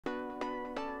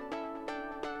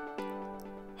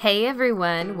Hey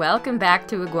everyone, welcome back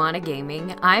to Iguana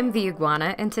Gaming. I'm the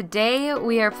Iguana, and today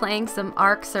we are playing some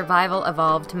ARK Survival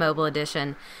Evolved Mobile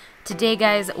Edition. Today,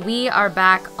 guys, we are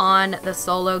back on the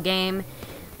solo game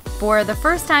for the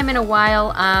first time in a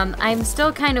while. I'm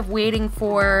still kind of waiting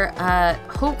for,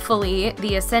 hopefully,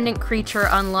 the Ascendant Creature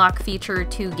Unlock feature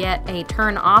to get a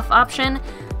turn off option,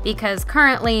 because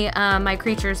currently my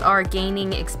creatures are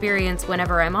gaining experience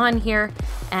whenever I'm on here,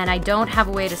 and I don't have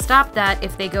a way to stop that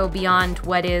if they go beyond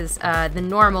what is the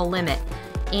normal limit.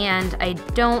 And I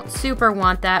don't super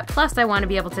want that, plus I want to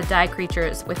be able to die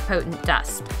creatures with potent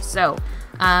dust. So,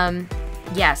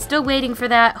 yeah, still waiting for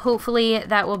that. Hopefully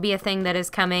that will be a thing that is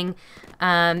coming.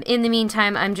 In the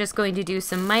meantime, I'm just going to do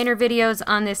some minor videos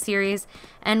on this series,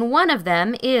 and one of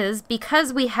them is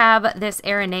because we have this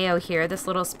ARANEO here, this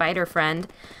little spider friend.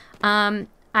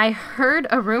 I heard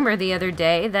a rumor the other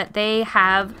day that they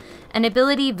have an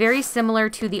ability very similar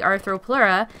to the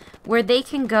Arthropleura, where they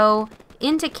can go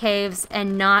into caves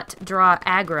and not draw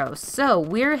aggro. So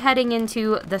we're heading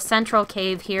into the central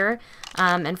cave here,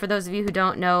 and for those of you who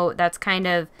don't know, that's kind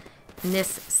of in this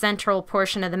central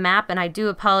portion of the map, and I do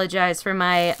apologize for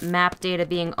my map data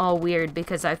being all weird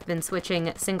because I've been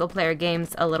switching single-player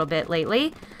games a little bit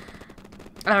lately.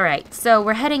 Alright, so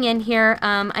we're heading in here.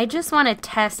 I just want to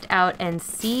test out and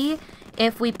see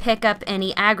if we pick up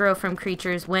any aggro from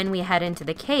creatures when we head into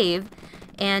the cave,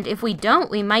 and if we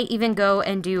don't, we might even go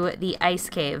and do the ice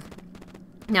cave.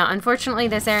 Now, unfortunately,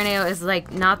 this ARANEO is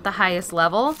like not the highest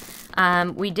level.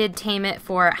 We did tame it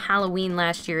for Halloween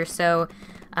last year, so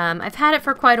I've had it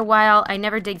for quite a while. I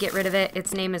never did get rid of it.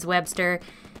 Its name is Webster,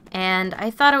 and I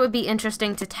thought it would be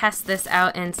interesting to test this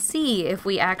out and see if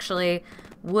we actually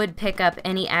would pick up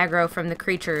any aggro from the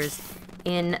creatures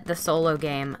in the solo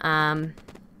game. No?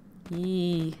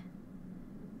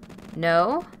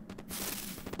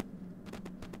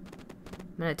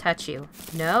 I'm gonna touch you.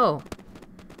 No.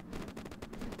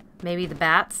 Maybe the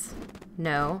bats?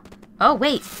 No. Oh,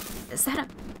 wait! Is that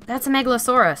that's a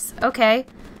Megalosaurus. Okay.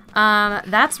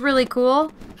 That's really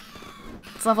cool.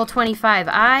 It's level 25.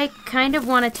 I kind of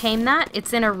want to tame that.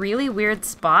 It's in a really weird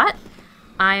spot.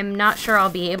 I'm not sure I'll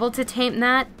be able to tame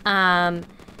that,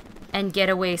 and get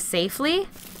away safely.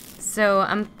 So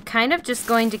I'm kind of just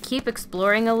going to keep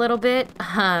exploring a little bit.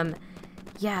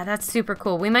 Yeah, that's super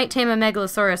cool. We might tame a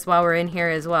Megalosaurus while we're in here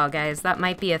as well, guys. That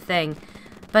might be a thing.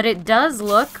 But it does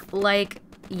look like,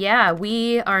 yeah,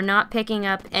 we are not picking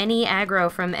up any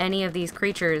aggro from any of these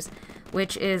creatures,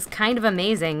 which is kind of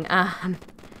amazing. I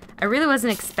really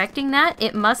wasn't expecting that.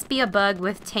 It must be a bug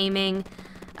with taming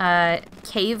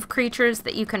cave creatures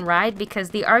that you can ride, because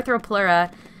the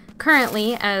Arthropleura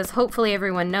currently, as hopefully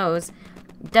everyone knows,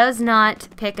 does not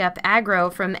pick up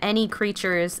aggro from any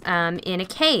creatures in a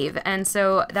cave, and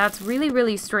so that's really,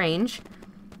 really strange.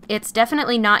 It's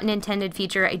definitely not an intended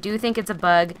feature. I do think it's a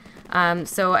bug,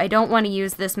 so I don't want to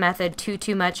use this method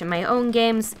too much in my own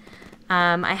games.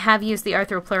 I have used the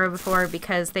Arthropleura before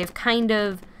because they've kind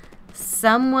of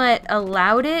somewhat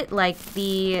allowed it, like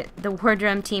the War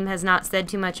Drum team has not said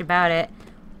too much about it.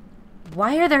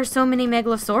 Why are there so many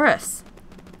Megalosaurus?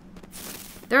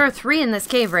 There are 3 in this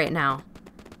cave right now.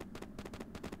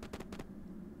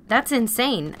 That's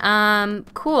insane.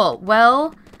 Cool.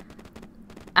 Well,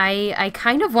 I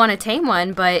kind of want to tame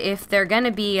one, but if they're going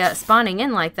to be spawning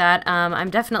in like that, I'm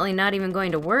definitely not even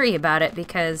going to worry about it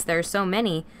because there's so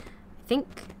many. I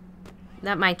think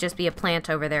that might just be a plant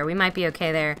over there. We might be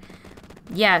okay there.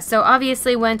 Yeah, so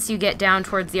obviously once you get down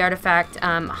towards the artifact,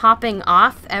 hopping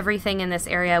off everything in this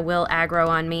area will aggro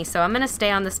on me, so I'm going to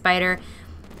stay on the spider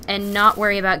and not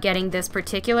worry about getting this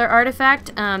particular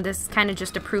artifact. This is kind of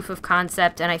just a proof of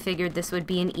concept, and I figured this would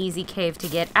be an easy cave to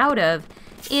get out of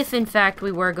if, in fact,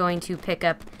 we were going to pick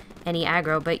up any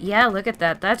aggro. But yeah, look at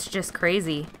that. That's just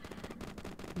crazy.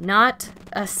 Not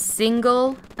a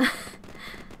single...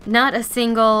 not a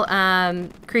single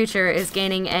creature is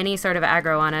gaining any sort of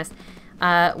aggro on us.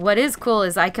 What is cool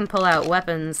is I can pull out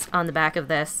weapons on the back of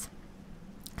this.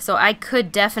 So I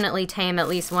could definitely tame at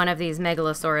least one of these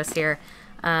Megalosaurus here.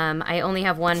 I only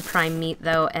have 1 prime meat,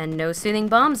 though, and no soothing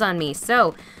bombs on me.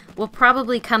 So we'll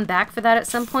probably come back for that at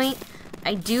some point.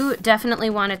 I do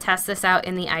definitely want to test this out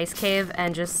in the ice cave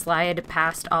and just slide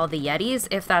past all the Yetis,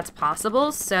 if that's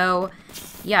possible. So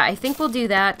yeah, I think we'll do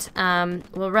that.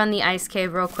 We'll run the ice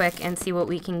cave real quick and see what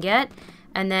we can get.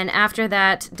 And then after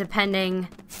that, depending...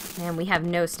 Man, we have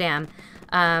no stam.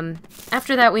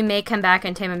 After that, we may come back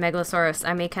and tame a Megalosaurus.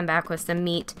 I may come back with some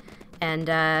meat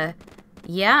and,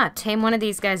 yeah, tame one of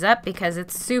these guys up because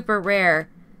it's super rare.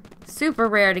 Super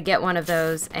rare to get one of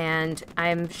those, and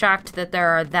I'm shocked that there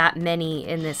are that many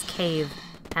in this cave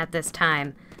at this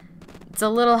time. It's a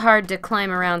little hard to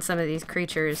climb around some of these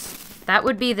creatures. That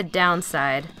would be the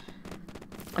downside.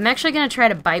 I'm actually going to try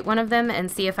to bite one of them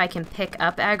and see if I can pick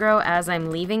up aggro as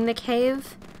I'm leaving the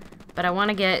cave. But I want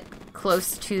to get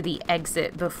close to the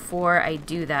exit before I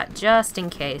do that, just in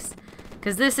case.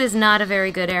 Because this is not a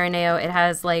very good ARANEO. It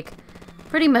has, like,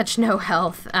 pretty much no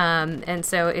health, and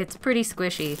so it's pretty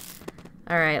squishy.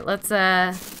 Alright, let's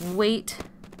wait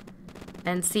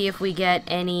and see if we get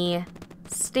any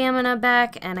stamina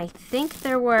back. And I think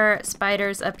there were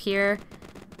spiders up here.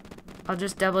 I'll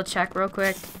just double check real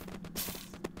quick.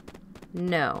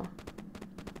 No.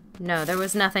 No, there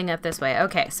was nothing up this way.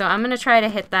 Okay, so I'm gonna try to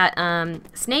hit that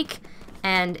snake,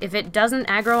 and if it doesn't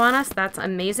aggro on us, that's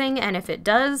amazing, and if it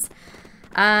does,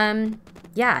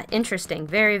 yeah, interesting.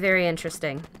 Very, very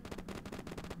interesting.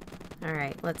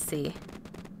 Alright, let's see.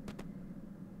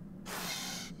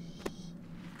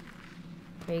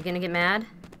 Are you gonna get mad?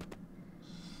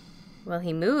 Well,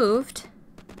 he moved.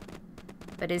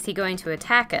 But is he going to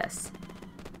attack us?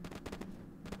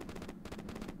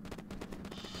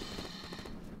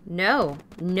 No.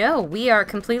 No, we are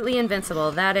completely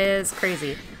invincible. That is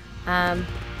crazy. Oh,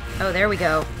 there we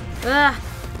go. Ugh.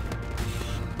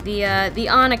 The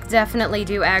Onyx definitely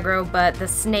do aggro, but the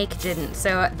snake didn't.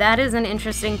 So that is an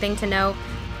interesting thing to know.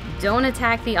 Don't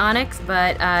attack the Onyx,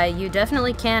 but you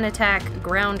definitely can attack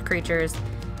ground creatures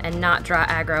and not draw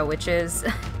aggro, which is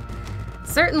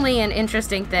certainly an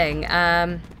interesting thing.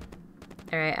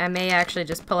 Alright, I may actually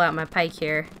just pull out my pike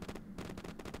here.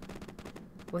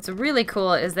 What's really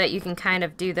cool is that you can kind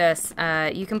of do this.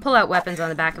 You can pull out weapons on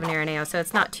the back of an ARANEO, so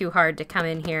it's not too hard to come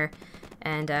in here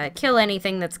and kill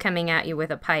anything that's coming at you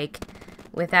with a pike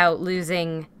without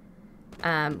losing,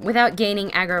 without gaining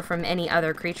aggro from any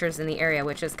other creatures in the area,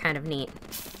 which is kind of neat.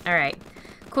 Alright,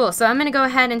 cool. So I'm going to go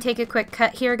ahead and take a quick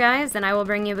cut here, guys, and I will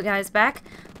bring you guys back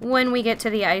when we get to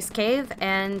the ice cave,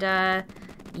 and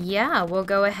yeah, we'll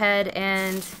go ahead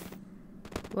and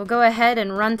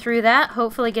run through that,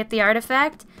 hopefully get the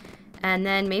artifact, and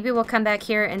then maybe we'll come back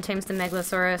here and tame some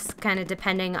Megalosaurus, kind of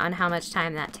depending on how much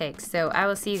time that takes. So I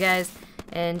will see you guys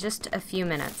in just a few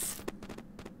minutes.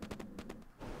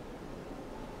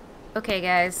 Okay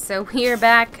guys, so we are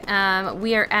back.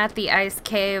 We are at the ice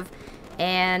cave,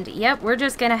 and yep, we're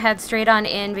just gonna head straight on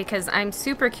in because I'm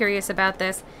super curious about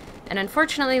this, and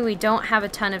unfortunately we don't have a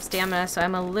ton of stamina, so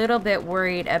I'm a little bit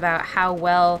worried about how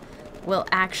well we'll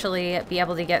actually be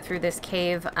able to get through this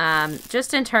cave.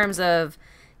 Just in terms of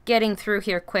getting through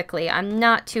here quickly, I'm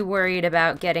not too worried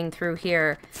about getting through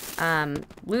here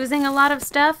losing a lot of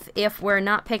stuff. If we're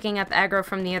not picking up aggro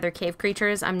from the other cave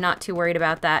creatures, I'm not too worried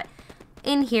about that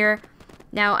in here.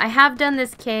 Now, I have done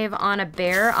this cave on a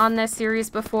bear on this series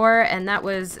before, and that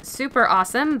was super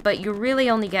awesome, but you really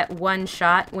only get one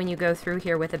shot when you go through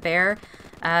here with a bear,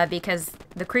 because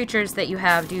the creatures that you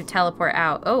have do teleport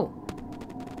out. Oh.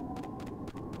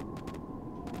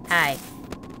 Hi.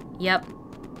 Yep.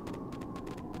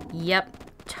 Yep.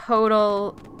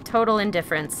 Total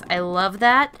indifference. I love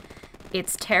that.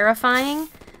 It's terrifying.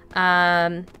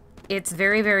 It's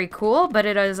very, very cool, but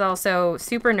it is also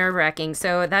super nerve-wracking,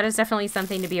 so that is definitely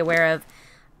something to be aware of.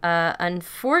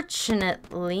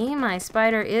 Unfortunately, my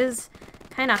spider is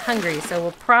kind of hungry, so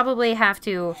we'll probably have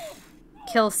to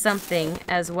kill something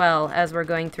as well as we're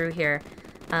going through here.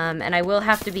 And I will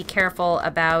have to be careful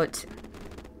about...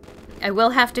 I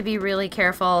will have to be really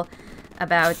careful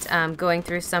about going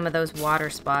through some of those water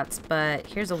spots, but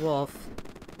here's a wolf.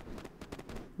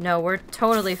 No, we're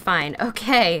totally fine.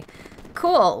 Okay.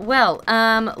 Cool. Well,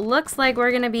 looks like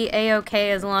we're gonna be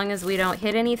a-okay as long as we don't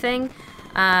hit anything,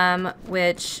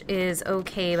 which is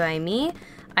okay by me.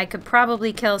 I could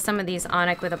probably kill some of these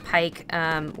Onyx with a pike,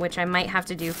 which I might have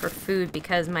to do for food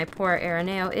because my poor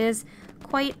ARANEO is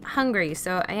quite hungry,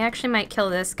 so I actually might kill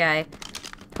this guy.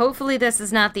 Hopefully this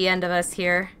is not the end of us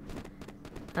here.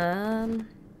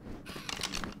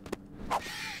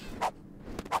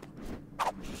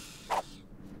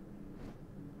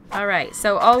 Alright,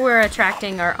 so all we're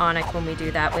attracting are Onyx when we do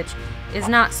that, which is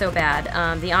not so bad.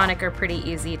 The Onyx are pretty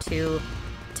easy to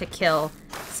kill,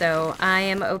 so I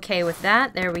am okay with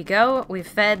that. There we go. We've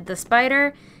fed the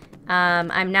spider.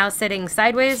 I'm now sitting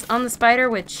sideways on the spider,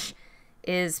 which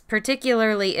is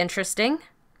particularly interesting.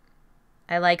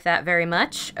 I like that very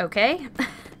much. Okay.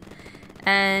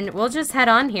 And we'll just head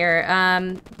on here.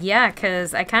 Yeah,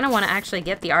 because I kind of want to actually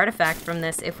get the artifact from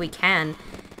this if we can.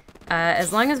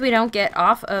 As long as we don't get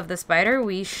off of the spider,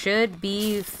 we should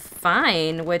be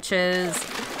fine, which is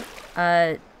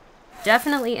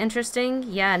definitely interesting.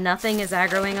 Yeah, nothing is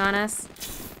aggroing on us.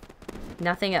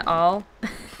 Nothing at all.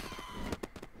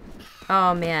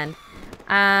 Oh, man.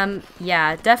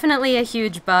 Yeah, definitely a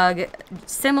huge bug.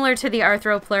 Similar to the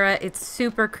Arthropleura, it's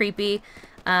super creepy.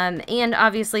 And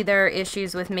obviously there are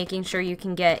issues with making sure you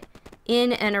can get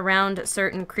in and around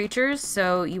certain creatures,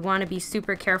 so you want to be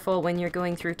super careful when you're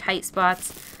going through tight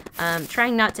spots.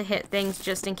 Trying not to hit things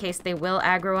just in case they will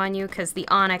aggro on you, because the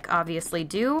Onyx obviously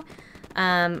do.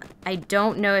 I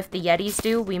don't know if the Yetis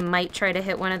do. We might try to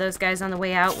hit one of those guys on the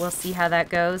way out. We'll see how that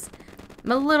goes.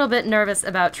 I'm a little bit nervous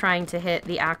about trying to hit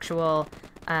the actual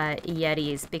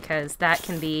Yetis, because that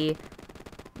could be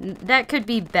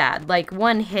bad. Like,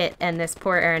 one hit and this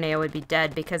poor ARANEO would be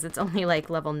dead, because it's only like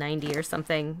level 90 or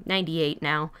something. 98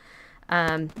 now.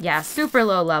 Yeah, super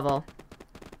low level.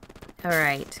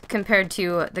 Alright, compared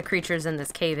to the creatures in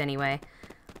this cave anyway.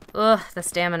 Ugh, the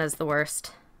stamina's the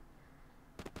worst.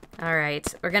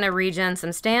 Alright, we're gonna regen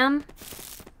some stam.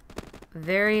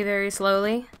 Very, very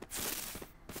slowly.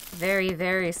 Very,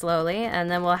 very slowly,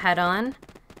 and then we'll head on.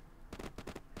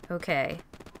 Okay.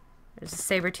 There's a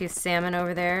saber-toothed salmon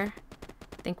over there.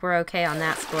 I think we're okay on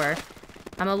that score.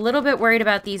 I'm a little bit worried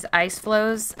about these ice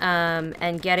flows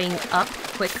and getting up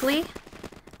quickly,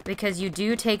 because you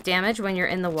do take damage when you're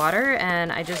in the water,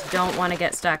 and I just don't want to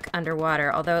get stuck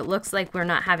underwater. Although it looks like we're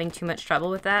not having too much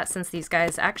trouble with that, since these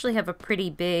guys actually have a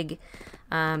pretty big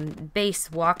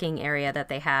base walking area that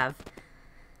they have.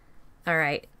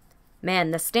 Alright.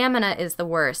 Man, the stamina is the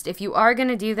worst. If you are going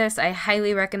to do this, I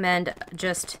highly recommend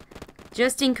just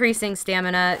increasing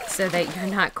stamina so that you're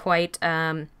not quite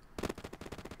as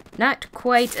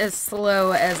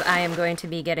slow as I am going to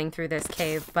be getting through this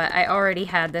cave. But I already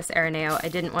had this ARANEO. I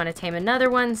didn't want to tame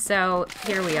another one, so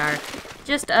here we are.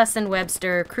 Just us and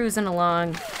Webster cruising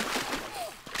along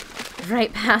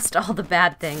right past all the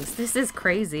bad things. This is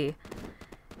crazy.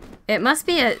 It must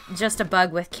be just a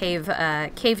bug with cave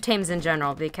tames in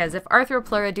general, because if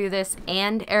Arthropleura do this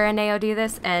and ARANEO do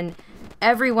this, and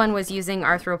everyone was using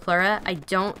Arthropleura, I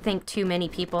don't think too many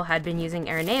people had been using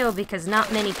ARANEO, because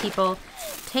not many people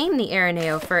tame the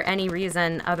ARANEO for any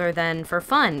reason other than for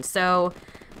fun. So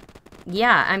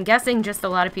yeah, I'm guessing just a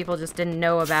lot of people just didn't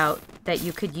know about that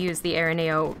you could use the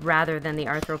ARANEO rather than the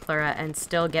Arthropleura and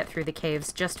still get through the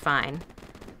caves just fine.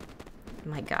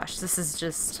 My gosh, this is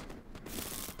just...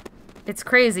 It's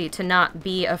crazy to not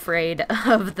be afraid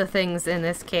of the things in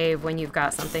this cave when you've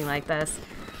got something like this.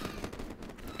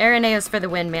 ARANEO's for the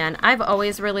win, man. I've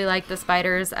always really liked the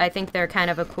spiders. I think they're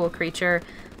kind of a cool creature.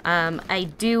 I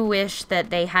do wish that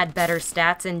they had better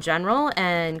stats in general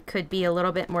and could be a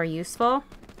little bit more useful.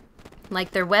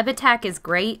 Like, their web attack is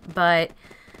great, but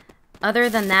other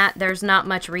than that, there's not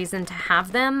much reason to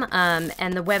have them.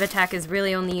 And the web attack is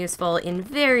really only useful in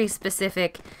very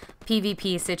specific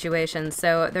PvP situations,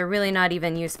 so they're really not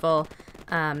even useful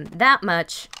that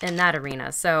much in that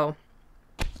arena. So,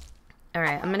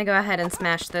 alright, I'm gonna go ahead and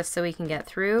smash this so we can get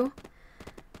through.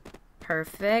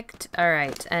 Perfect.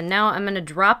 Alright, and now I'm gonna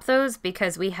drop those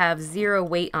because we have 0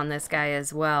 weight on this guy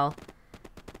as well.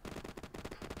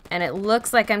 And it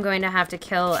looks like I'm going to have to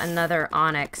kill another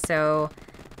Onyx, so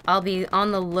I'll be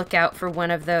on the lookout for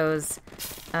one of those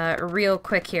real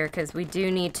quick here, because we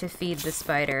do need to feed the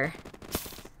spider.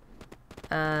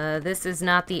 This is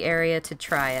not the area to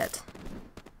try it.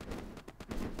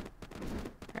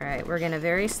 Alright, we're gonna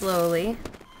very slowly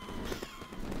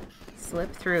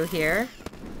slip through here.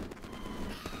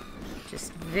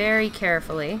 Just very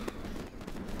carefully.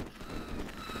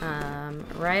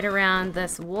 Right around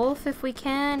this wolf if we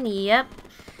can. Yep.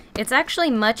 It's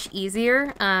actually much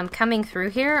easier coming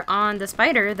through here on the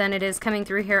spider than it is coming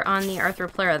through here on the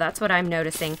Arthropleura. That's what I'm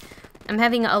noticing. I'm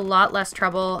having a lot less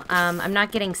trouble. I'm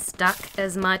not getting stuck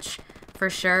as much for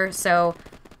sure. So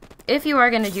if you are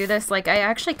going to do this, like, I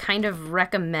actually kind of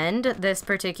recommend this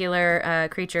particular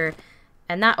creature.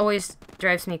 And that always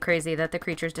drives me crazy that the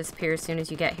creatures disappear as soon as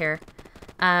you get here.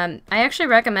 I actually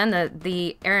recommend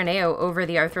the ARANEO over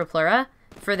the Arthropleura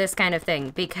for this kind of thing,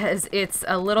 because it's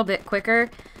a little bit quicker.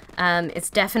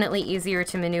 It's definitely easier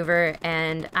to maneuver,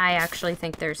 and I actually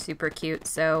think they're super cute.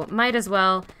 So might as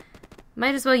well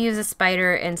use a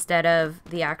spider instead of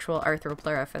the actual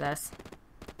Arthropleura for this.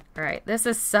 Alright, this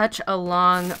is such a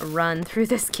long run through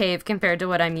this cave compared to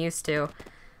what I'm used to.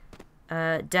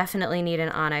 Definitely need an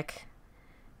Onyx.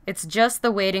 It's just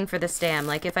the waiting for the stam.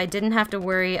 Like, if I didn't have to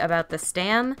worry about the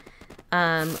stam,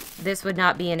 this would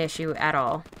not be an issue at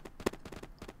all.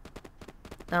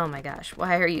 Oh my gosh,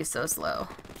 why are you so slow?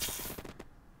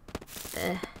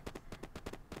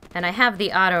 And I have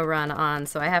the auto run on,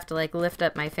 so I have to, like, lift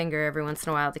up my finger every once in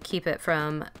a while to keep it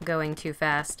from going too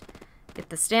fast. Get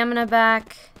the stamina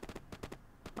back.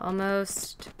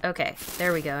 Almost. Okay,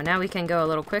 there we go. Now we can go a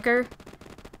little quicker,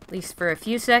 at least for a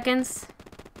few seconds.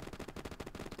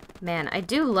 Man, I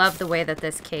do love the way that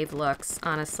this cave looks,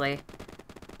 honestly.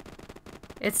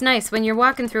 It's nice. When you're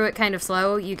walking through it kind of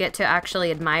slow, you get to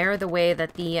actually admire the way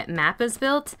that the map is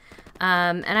built.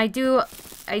 And I do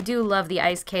love the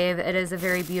ice cave. It is a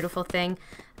very beautiful thing.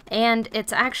 And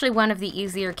it's actually one of the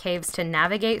easier caves to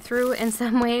navigate through in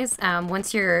some ways.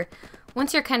 Once you're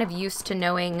kind of used to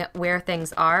knowing where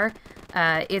things are,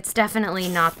 it's definitely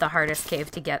not the hardest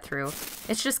cave to get through.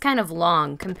 It's just kind of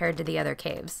long compared to the other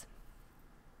caves.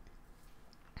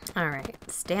 Alright,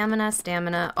 stamina,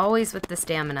 stamina, always with the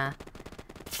stamina.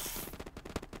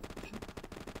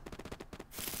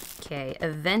 Okay,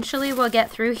 eventually we'll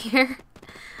get through here.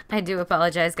 I do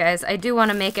apologize, guys. I do want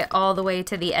to make it all the way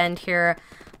to the end here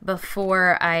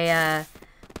before I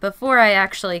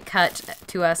actually cut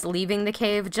to us leaving the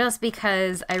cave, just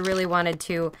because I really wanted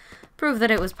to prove that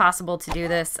it was possible to do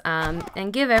this,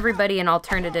 and give everybody an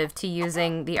alternative to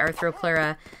using the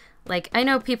Arthropleura. Like, I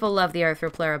know people love the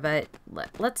Arthropleura, but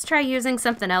let's try using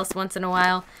something else once in a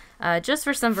while, just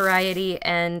for some variety.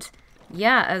 And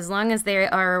yeah, as long as they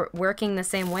are working the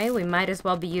same way, we might as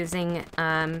well be using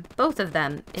both of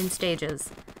them in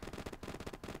stages.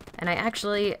 And I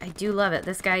do love it.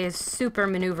 This guy is super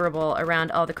maneuverable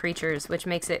around all the creatures, which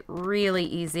makes it really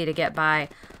easy to get by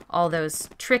all those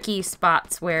tricky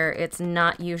spots where it's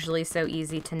not usually so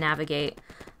easy to navigate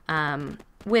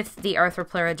with the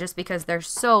Arthropleura, just because they're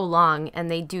so long and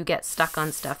they do get stuck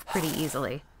on stuff pretty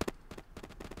easily.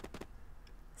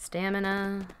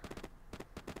 Stamina,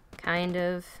 kind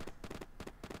of.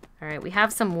 Alright, we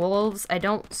have some wolves. I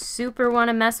don't super want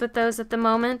to mess with those at the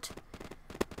moment.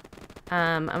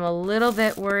 I'm a little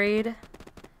bit worried.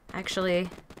 Actually,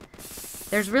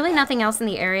 there's really nothing else in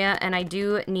the area, and I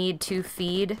do need to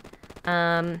feed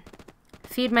my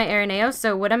ARANEO,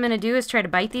 so what I'm going to do is try to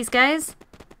bite these guys.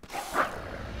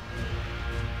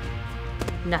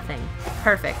 Nothing.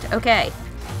 Perfect. Okay.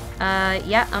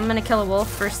 Yeah, I'm gonna kill a wolf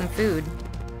for some food.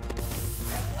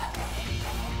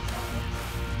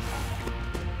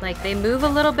 Like, they move a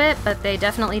little bit, but they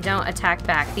definitely don't attack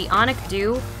back. The ARK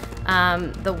do.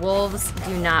 The wolves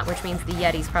do not, which means the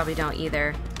Yetis probably don't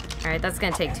either. Alright, that's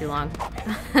gonna take too long.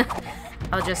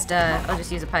 I'll just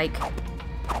use a pike.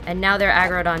 And now they're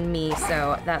aggroed on me,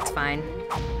 so that's fine.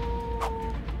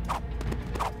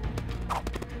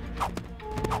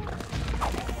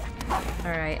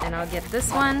 Alright, and I'll get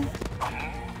this one.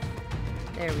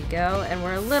 There we go. And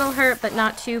we're a little hurt, but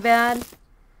not too bad.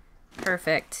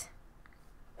 Perfect.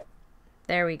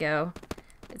 There we go.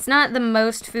 It's not the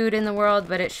most food in the world,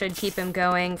 but it should keep him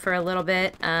going for a little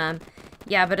bit.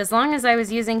 Yeah, but as long as I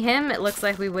was using him, it looks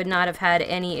like we would not have had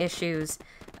any issues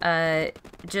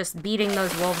just beating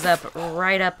those wolves up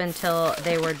right up until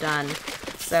they were done.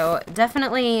 So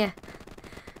definitely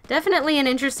an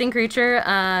interesting creature.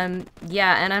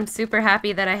 Yeah, and I'm super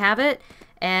happy that I have it.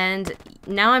 And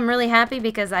now I'm really happy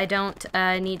because I don't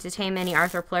need to tame any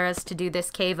Arthropleuras to do this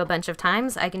cave a bunch of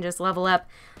times. I can just level up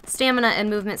stamina and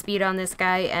movement speed on this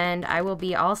guy, and I will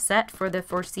be all set for the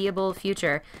foreseeable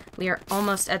future. We are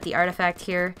almost at the artifact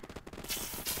here.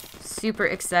 Super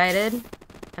excited.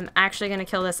 I'm actually going to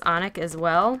kill this ARK as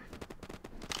well.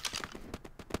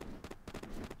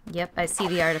 Yep, I see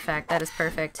the artifact. That is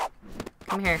perfect.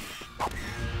 Come here.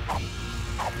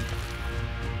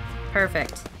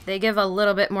 Perfect. They give a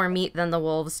little bit more meat than the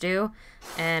wolves do.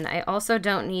 And I also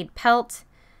don't need pelt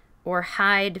or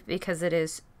hide because it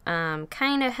is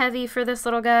kind of heavy for this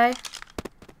little guy.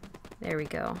 There we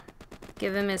go.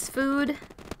 Give him his food.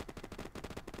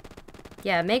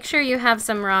 Yeah, make sure you have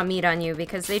some raw meat on you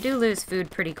because they do lose food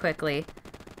pretty quickly.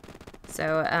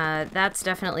 So that's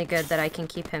definitely good that I can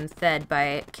keep him fed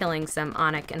by killing some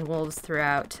ARK and wolves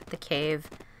throughout the cave.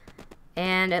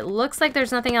 And it looks like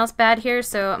there's nothing else bad here,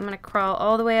 so I'm going to crawl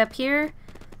all the way up here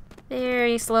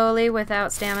very slowly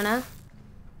without stamina.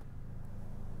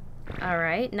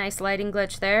 Alright, nice lighting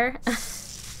glitch there.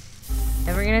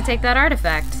 And we're going to take that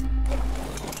artifact.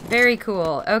 Very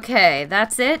cool. Okay,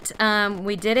 that's it.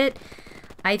 We did it.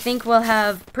 I think we'll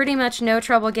have pretty much no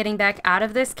trouble getting back out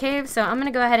of this cave, so I'm going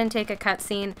to go ahead and take a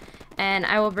cutscene, and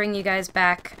I will bring you guys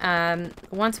back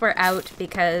once we're out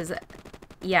because...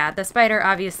 yeah, the spider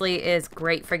obviously is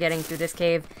great for getting through this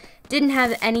cave. Didn't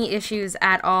have any issues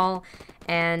at all,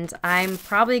 and I'm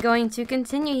probably going to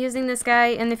continue using this guy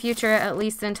in the future, at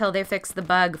least until they fix the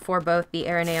bug for both the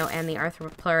ARANEO and the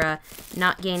Arthropleura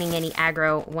not gaining any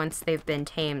aggro once they've been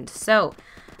tamed. So,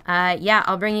 yeah,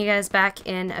 I'll bring you guys back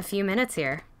in a few minutes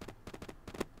here.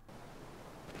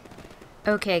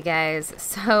 Okay, guys,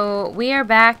 so we are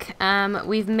back.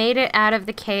 We've made it out of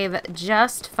the cave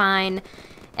just fine.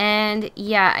 And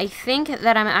yeah, I think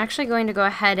that I'm actually going to go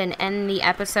ahead and end the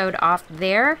episode off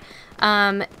there.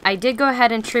 I did go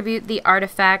ahead and tribute the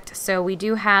artifact, so we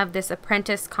do have this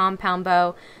apprentice compound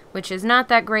bow, which is not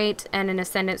that great, and an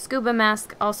ascendant scuba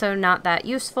mask, also not that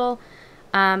useful.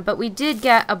 But we did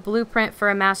get a blueprint for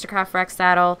a Mastercraft Rex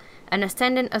saddle, an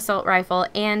ascendant assault rifle,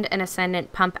 and an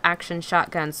ascendant pump action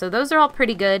shotgun. So those are all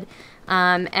pretty good,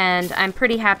 and I'm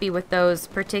pretty happy with those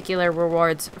particular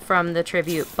rewards from the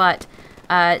tribute, but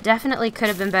definitely could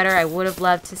have been better. I would have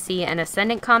loved to see an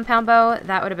ascendant compound bow.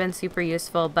 That would have been super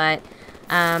useful, but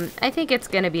I think it's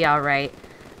going to be alright.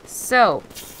 So,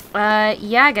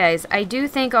 yeah guys, I do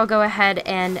think I'll go ahead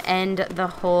and end the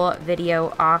whole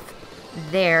video off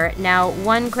there. Now,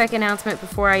 one quick announcement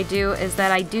before I do is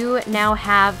that I do now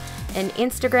have an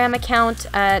Instagram account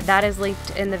that is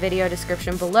linked in the video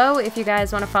description below if you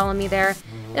guys want to follow me there.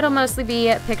 It'll mostly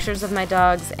be pictures of my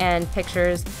dogs and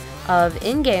pictures of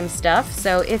in-game stuff,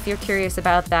 so if you're curious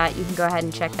about that, you can go ahead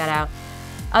and check that out.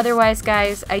 Otherwise,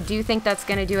 guys, I do think that's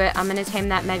going to do it. I'm going to tame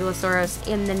that Megalosaurus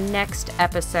in the next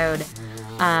episode,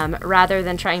 rather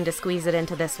than trying to squeeze it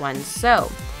into this one.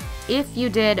 So, if you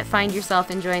did find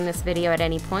yourself enjoying this video at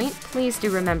any point, please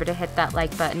do remember to hit that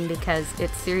like button because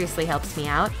it seriously helps me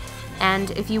out.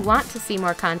 And if you want to see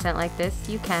more content like this,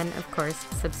 you can, of course,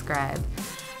 subscribe.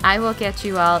 I will catch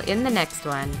you all in the next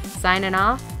one. Signing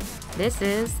off, this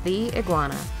is the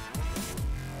Iguana.